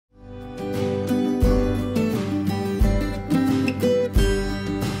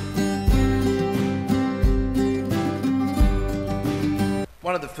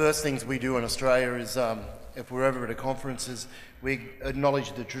One of the first things we do in Australia is, if we're ever at a conference, is we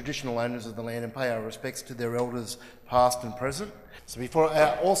acknowledge the traditional owners of the land and pay our respects to their elders, past and present. So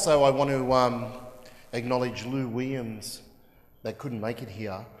also I want to acknowledge Lou Williams, that couldn't make it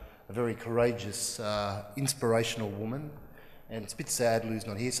here, a very courageous, inspirational woman. And it's a bit sad Lou's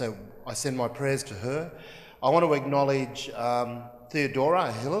not here, so I send my prayers to her. I want to acknowledge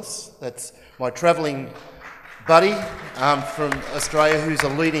Theodora Hillis, that's my travelling buddy from Australia, who's a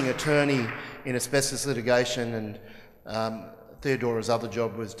leading attorney in asbestos litigation, and Theodora's other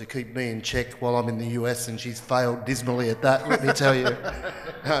job was to keep me in check while I'm in the US, and she's failed dismally at that, let me tell you.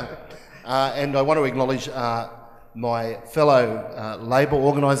 And I want to acknowledge my fellow labour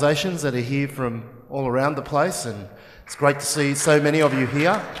organisations that are here from all around the place, and it's great to see so many of you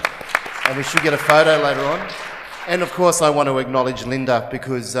here, and we should get a photo later on. And of course I want to acknowledge Linda,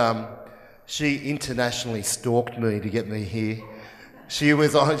 because she internationally stalked me to get me here. She's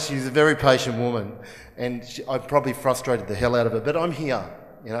a very patient woman, and I probably frustrated the hell out of her, but I'm here,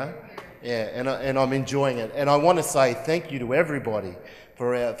 you know? Yeah, and I'm enjoying it. And I want to say thank you to everybody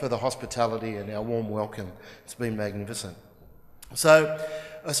for the hospitality and our warm welcome. It's been magnificent. So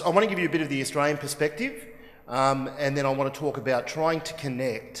I want to give you a bit of the Australian perspective, and then I want to talk about trying to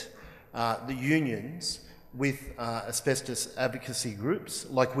connect the unions with asbestos advocacy groups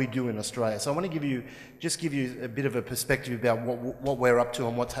like we do in Australia. So I want to just give you a bit of a perspective about what we're up to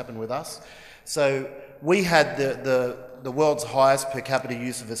and what's happened with us. So we had the world's highest per capita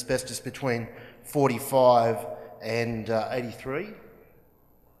use of asbestos between 45 and 83.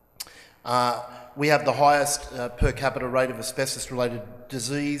 We have the highest per capita rate of asbestos-related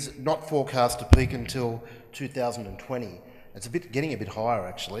disease, not forecast to peak until 2020. It's getting a bit higher,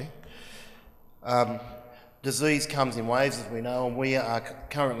 actually. Disease comes in waves, as we know, and we are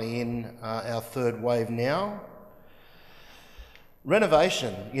currently in our third wave now.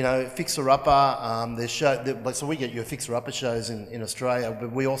 Renovation, you know, fixer-upper, so we get your fixer-upper shows in Australia,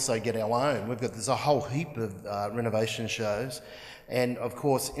 but we also get our own. There's a whole heap of renovation shows, and of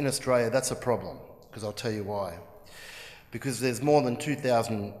course in Australia that's a problem, because I'll tell you why. Because there's more than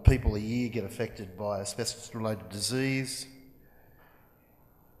 2,000 people a year get affected by asbestos-related disease.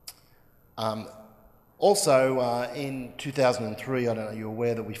 Also, in 2003, I don't know, you're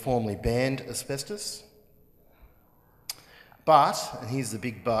aware that we formally banned asbestos. But, and here's the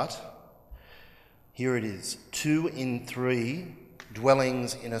big but, here it is, 2 in 3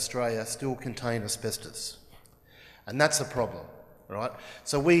 dwellings in Australia still contain asbestos. And that's a problem, right?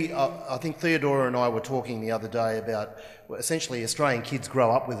 So I think Theodora and I were talking the other day about, well, essentially Australian kids grow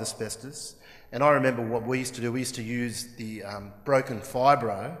up with asbestos. And I remember what we used to do, we used to use the broken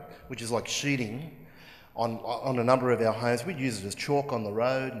fibro, which is like sheeting, on a number of our homes. We'd use it as chalk on the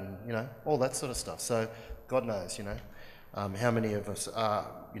road and, you know, all that sort of stuff. So God knows, you know, how many of us are,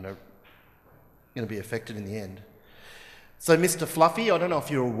 you know, going to be affected in the end. So Mr. Fluffy, I don't know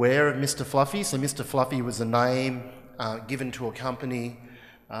if you're aware of Mr. Fluffy. So Mr. Fluffy was a name given to a company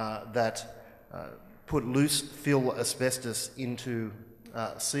that put loose fill asbestos into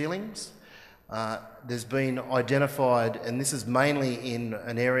ceilings. There's been identified, and this is mainly in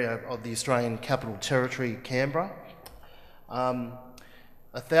an area of the Australian Capital Territory, Canberra.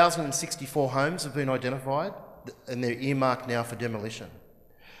 1,064 homes have been identified, and they're earmarked now for demolition.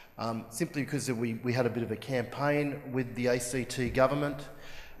 Simply because we had a bit of a campaign with the ACT government.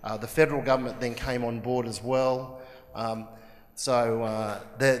 The federal government then came on board as well. So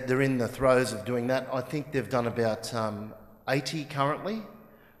they're in the throes of doing that. I think they've done about 80 currently.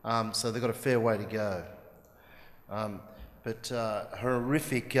 So they've got a fair way to go. But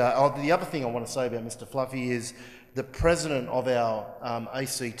horrific. The other thing I want to say about Mr. Fluffy is the president of our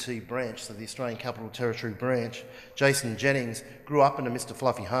ACT branch, so the Australian Capital Territory branch, Jason Jennings, grew up in a Mr.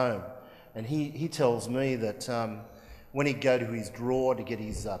 Fluffy home. And he tells me that when he'd go to his drawer to get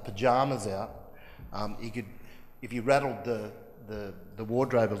his pyjamas out, if you rattled the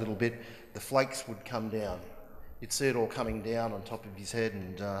wardrobe a little bit, the flakes would come down. You'd see it all coming down on top of his head,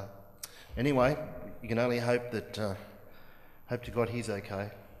 and anyway, you can only hope that, hope to God he's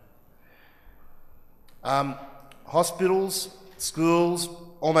okay. Hospitals, schools,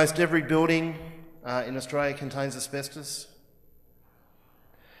 almost every building in Australia contains asbestos.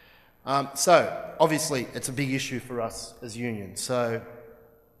 So, obviously, it's a big issue for us as unions. So,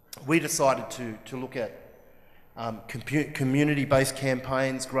 we decided to look at community-based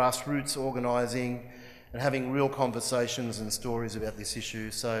campaigns, grassroots organising, and having real conversations and stories about this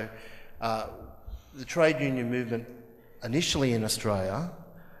issue. So the trade union movement initially in Australia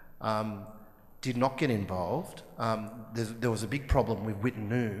did not get involved. There was a big problem with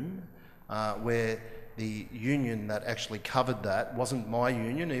Wittenoom where the union that actually covered that wasn't my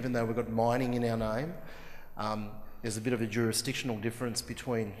union, even though we've got mining in our name. There's a bit of a jurisdictional difference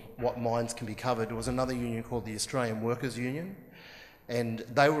between what mines can be covered. There was another union called the Australian Workers' Union, and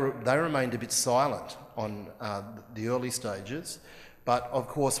they remained a bit silent on the early stages. But of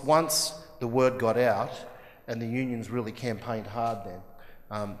course, once the word got out, and the unions really campaigned hard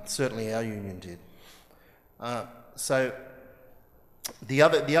then, certainly our union did. So the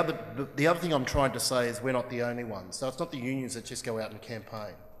other thing I'm trying to say is we're not the only ones. So it's not the unions that just go out and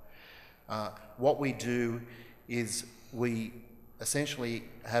campaign. What we do is we essentially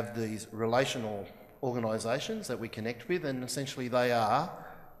have these relational organisations that we connect with, and essentially they are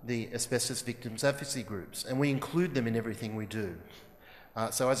the asbestos victims advocacy groups, and we include them in everything we do.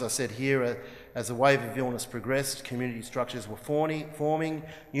 So as I said here, as the wave of illness progressed, community structures were forming,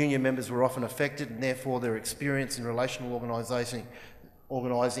 union members were often affected, and therefore their experience in relational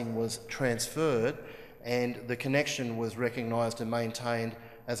organising was transferred, and the connection was recognised and maintained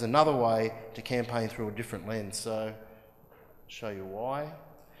as another way to campaign through a different lens. So I'll show you why.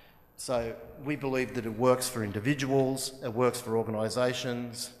 So we believe that it works for individuals, it works for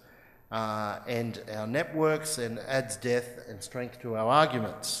organisations, and our networks, and adds depth and strength to our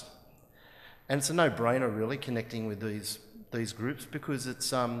arguments. And it's a no-brainer really connecting with these groups, because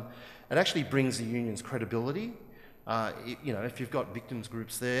it actually brings the union's credibility. You know, if you've got victims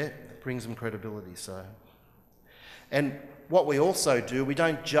groups there, it brings them credibility. So, and what we also do, we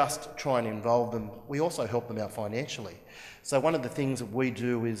don't just try and involve them, we also help them out financially. So one of the things that we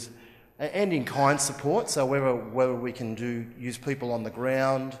do is, and in-kind support, so whether we can use people on the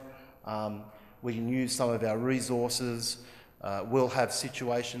ground, we can use some of our resources. We'll have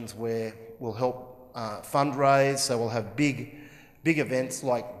situations where we'll help fundraise, so we'll have big events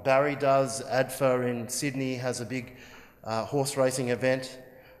like Barry does. ADFA in Sydney has a big horse racing event,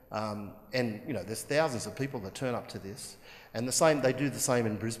 and you know, there's thousands of people that turn up to this. And they do the same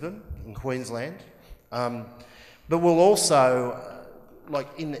in Brisbane, in Queensland. But we'll also, like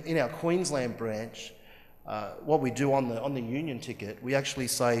in our Queensland branch, what we do on the union ticket, we actually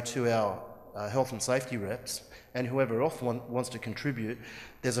say to our health and safety reps and whoever else wants to contribute,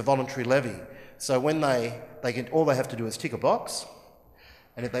 there's a voluntary levy. So when all they have to do is tick a box,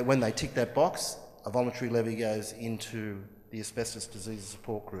 and when they tick that box, a voluntary levy goes into the asbestos disease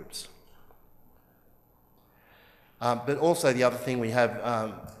support groups. But also the other thing we have,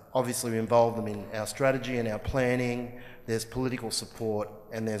 obviously we involve them in our strategy and our planning, there's political support,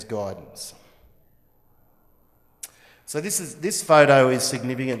 and there's guidance. So this photo is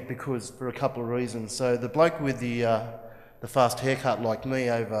significant for a couple of reasons. So the bloke with the fast haircut like me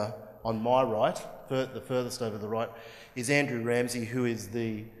over on my right, the furthest over the right, is Andrew Ramsey, who is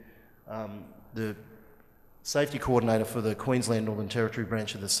the safety coordinator for the Queensland Northern Territory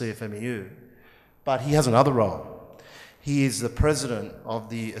branch of the CFMEU. But he has another role. He is the president of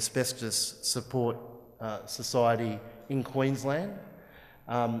the Asbestos Support Society in Queensland,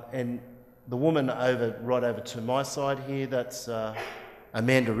 and the woman right over to my side here, that's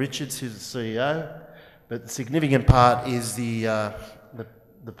Amanda Richards, who's the CEO. But the significant part is the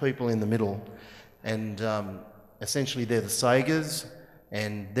people in the middle, and essentially they're the Sagers,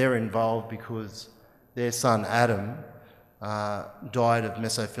 and they're involved because their son Adam died of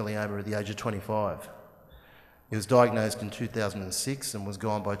mesothelioma at the age of 25. He was diagnosed in 2006 and was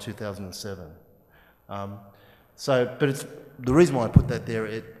gone by 2007. But it's the reason why I put that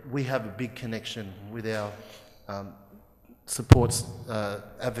there. We have a big connection with our supports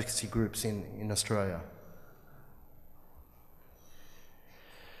advocacy groups in Australia.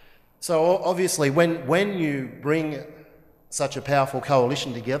 So obviously, when you bring such a powerful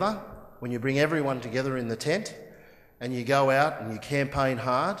coalition together, when you bring everyone together in the tent, and you go out and you campaign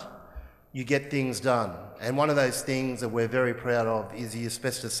hard, you get things done. And one of those things that we're very proud of is the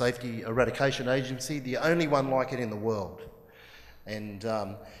Asbestos Safety Eradication Agency, the only one like it in the world. And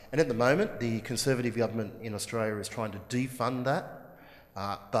at the moment, the Conservative government in Australia is trying to defund that,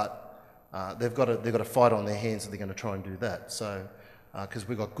 but they've got a fight on their hands that they're going to try and do that. So, because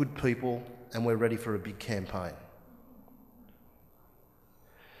we've got good people and we're ready for a big campaign.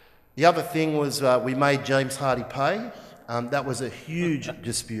 The other thing was we made James Hardie pay. That was a huge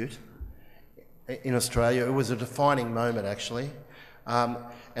dispute in Australia. It was a defining moment, actually.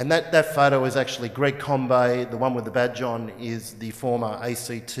 And that photo is actually Greg Combay, the one with the badge on, is the former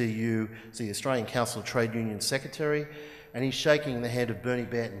ACTU, the Australian Council of Trade Union Secretary, and he's shaking the hand of Bernie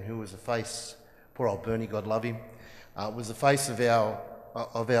Banton, who was the face, poor old Bernie, God love him, was the face of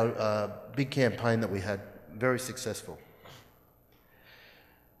our big campaign that we had, very successful.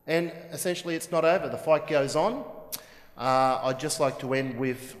 And essentially it's not over, the fight goes on. I'd just like to end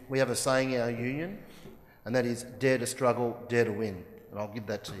with, we have a saying in our union, and that is dare to struggle, dare to win. And I'll give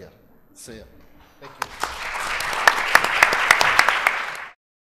that to you. See ya. Thank you.